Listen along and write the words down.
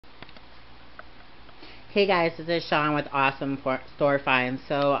Hey guys, this is Sean with Awesome Store Finds.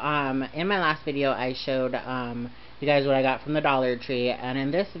 So, in my last video, I showed you guys what I got from the Dollar Tree, and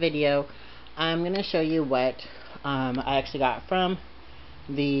in this video, I'm gonna show you what I actually got from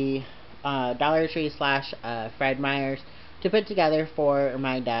the Dollar Tree slash Fred Meyer's to put together for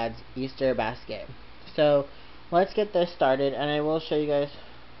my dad's Easter basket. So, let's get this started, and I will show you guys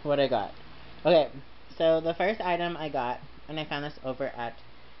what I got. Okay, so the first item I got, and I found this over at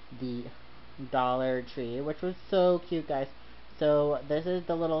the Dollar Tree, which was so cute, guys. So this is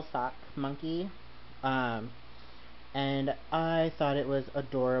the little sock monkey, um, and I thought it was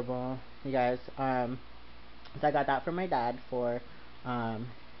adorable, you guys. So I got that for my dad for um,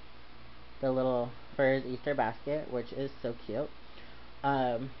 the little for his Easter basket, which is so cute.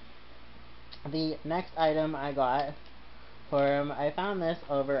 Um, the next item I got for him, I found this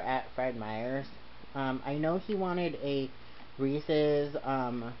over at Fred Meyer's. I know he wanted a Reese's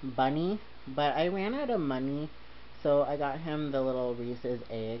bunny, but I ran out of money, so I got him the little Reese's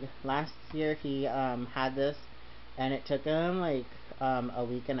egg. Last year he had this, and it took him like a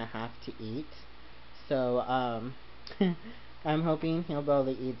week and a half to eat. So I'm hoping he'll be able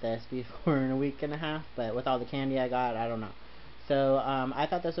to eat this before in a week and a half. But with all the candy I got, I don't know. So I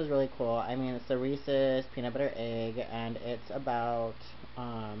thought this was really cool. I mean, it's the Reese's peanut butter egg, and it's about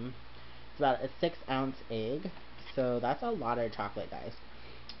a 6-ounce egg. So that's a lot of chocolate, guys.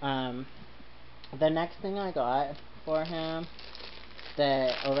 Um, the next thing I got for him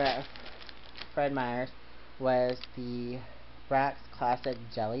that over at Fred Meyer's was the Brax Classic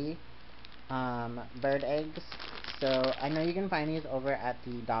Jelly bird eggs. So I know you can find these over at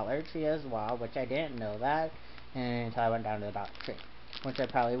the Dollar Tree as well, which I didn't know that until I went down to the Dollar Tree, which I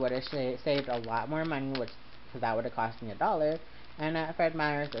probably would have saved a lot more money, because that would have cost me $1, and at Fred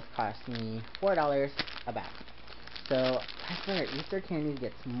Meyer's this cost me $4 a bag. So I swear Easter candy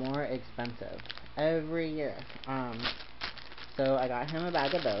gets more expensive every year. So I got him a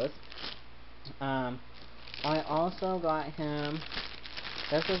bag of those. I also got him.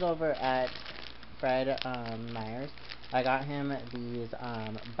 This was over at Fred Meyer's. I got him these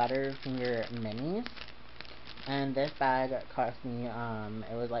Butterfinger minis, and this bag cost me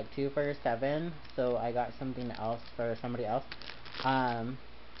it was like 2 for $7. So I got something else for somebody else.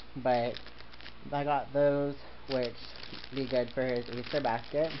 But I got those, which be good for his Easter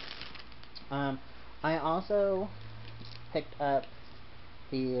basket. I also picked up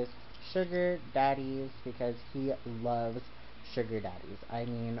these sugar daddies because he loves sugar daddies. I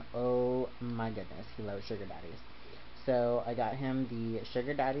mean, oh my goodness, he loves sugar daddies. So I got him the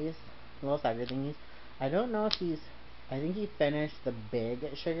sugar daddies, little sugar thingies. I don't know if I think he finished the big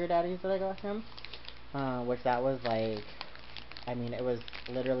sugar daddies that I got him, which that was like, I mean, it was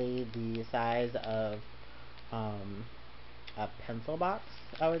literally the size of a pencil box,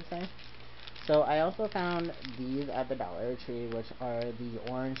 I would say. So I also found these at the Dollar Tree, which are the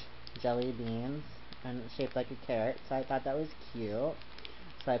orange jelly beans and shaped like a carrot. So I thought that was cute.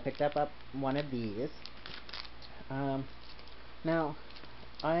 So I picked up one of these. Now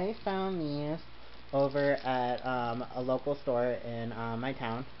I found these over at a local store in my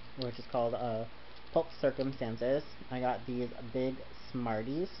town, which is called Pulp Circumstances. I got these big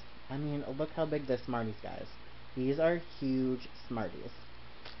Smarties. I mean, look how big the Smarties, guys. These are huge Smarties.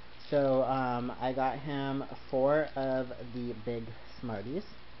 So I got him 4 of the big Smarties.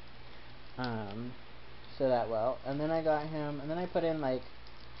 So that well, and then I got him, and then I put in like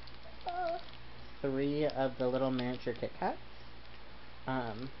 3 of the little miniature Kit Kats.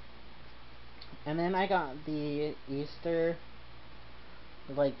 And then I got the Easter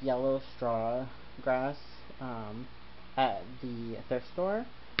like yellow straw grass at the thrift store,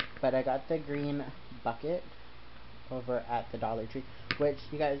 but I got the green bucket over at the Dollar Tree, which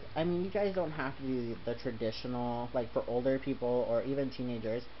you guys, I mean, you guys don't have to do the traditional, like for older people or even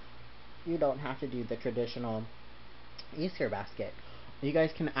teenagers, you don't have to do the traditional Easter basket. You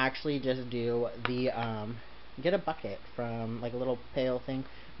guys can actually just do the, get a bucket from like a little pail thing,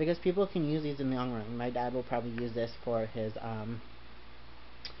 because people can use these in the long run. My dad will probably use this for his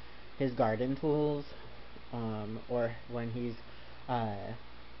garden tools, or when he's, uh,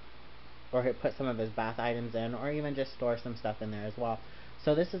 or he'll put some of his bath items in, or even just store some stuff in there as well.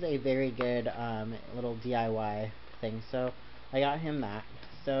 So this is a very good little DIY thing. So I got him that.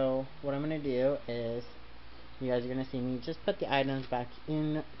 So what I'm going to do is, you guys are going to see me just put the items back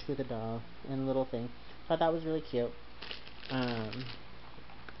into the doll in a little thing. Thought that was really cute.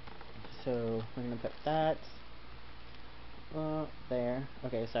 So we're going to put that there.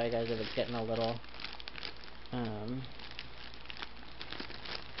 Okay, sorry guys if it's getting a little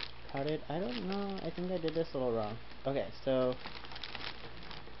crowded. I don't know. I think I did this a little wrong. Okay, so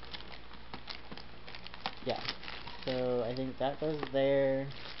yeah. So I think that goes there.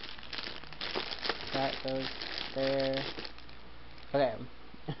 That goes there. Okay.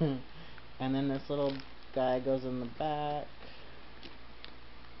 And then this little guy goes in the back.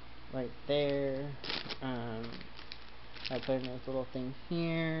 Right there. I put in this little thing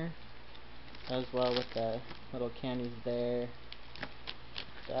here. As well with the little candies there.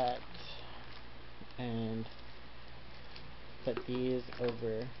 That. And put these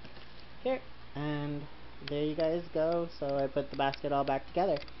over here. And there you guys go. So I put the basket all back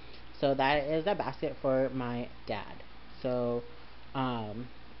together. So that is a basket for my dad. So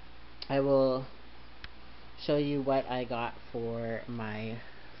I will show you what I got for my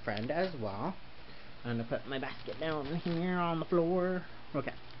friend as well. I'm gonna put my basket down here on the floor.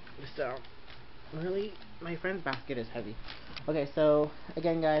 Okay, so really, my friend's basket is heavy. Okay, so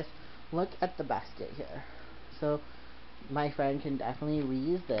again, guys, look at the basket here. So my friend can definitely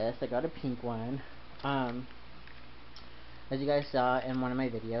reuse this. I got a pink one. As you guys saw in one of my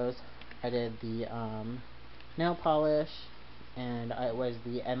videos, I did the nail polish, and it was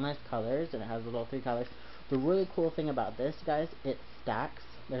the endless colors, and it has little 3 colors. The really cool thing about this, guys, it stacks.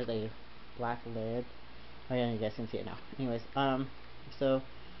 There's a black lid. Oh yeah, you guys can see it now. Anyways, so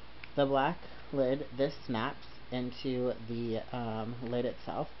the black lid, this snaps into the lid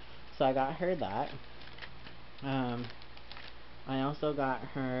itself. So I got her that. I also got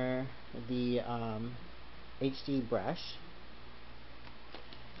her the HD brush,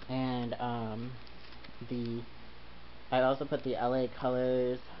 and I also put the LA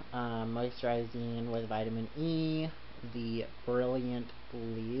Colors moisturizing with vitamin E, the Brilliant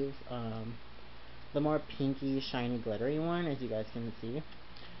Leaves, the more pinky, shiny, glittery one, as you guys can see.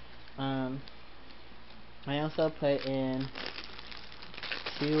 I also put in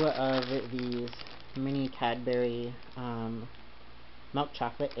 2 of these mini Cadbury milk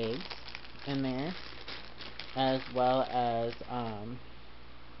chocolate eggs in there, as well as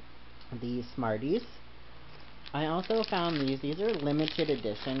the Smarties. I also found these. These are limited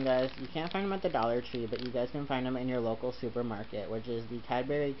edition, guys. You can't find them at the Dollar Tree, but you guys can find them in your local supermarket, which is the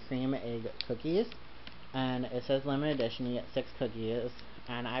Cadbury Cream Egg Cookies. And it says limited edition. You get 6 cookies.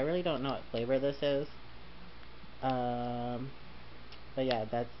 And I really don't know what flavor this is. But yeah,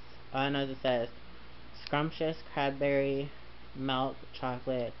 that's... and as it says, scrumptious Cadbury milk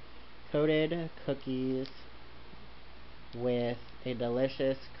chocolate coated cookies with a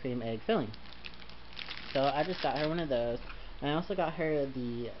delicious cream egg filling. So I just got her one of those. I also got her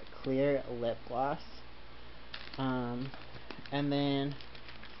the clear lip gloss. And then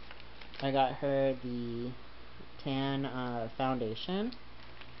I got her the tan foundation.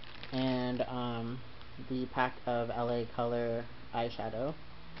 And the pack of LA Color eyeshadow.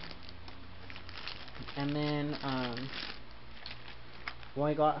 And then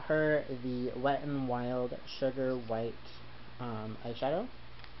I got her the Wet n Wild Sugar White eyeshadow.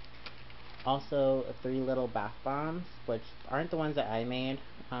 Also 3 little bath bombs, which aren't the ones that I made,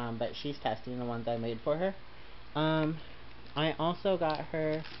 but she's testing the ones I made for her. I also got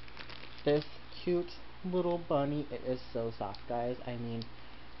her this cute little bunny. It is so soft, guys. I mean,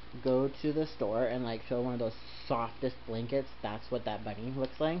 go to the store and like feel one of those softest blankets. That's what that bunny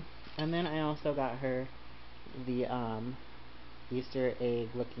looks like. And then I also got her the Easter egg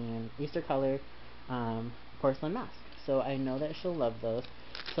looking, Easter color porcelain mask. So I know that she'll love those.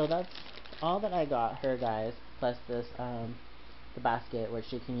 So that's all that I got her, guys, plus this the basket, which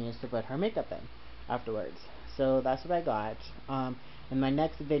she can use to put her makeup in afterwards. So that's what I got. In my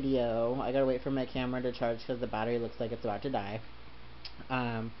next video, I gotta wait for my camera to charge because the battery looks like it's about to die.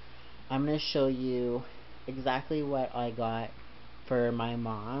 I'm gonna show you exactly what I got for my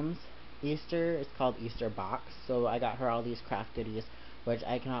mom's Easter. It's called Easter box. So I got her all these craft goodies, which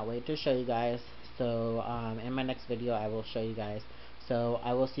I cannot wait to show you guys. So in my next video, I will show you guys. So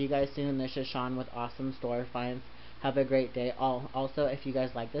I will see you guys soon. This is Sean with Awesome Store Finds. Have a great day. Also, if you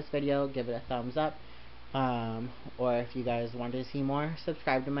guys like this video, give it a thumbs up. Or if you guys want to see more,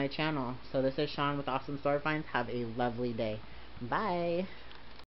 subscribe to my channel. So this is Sean with Awesome Store Finds. Have a lovely day. Bye.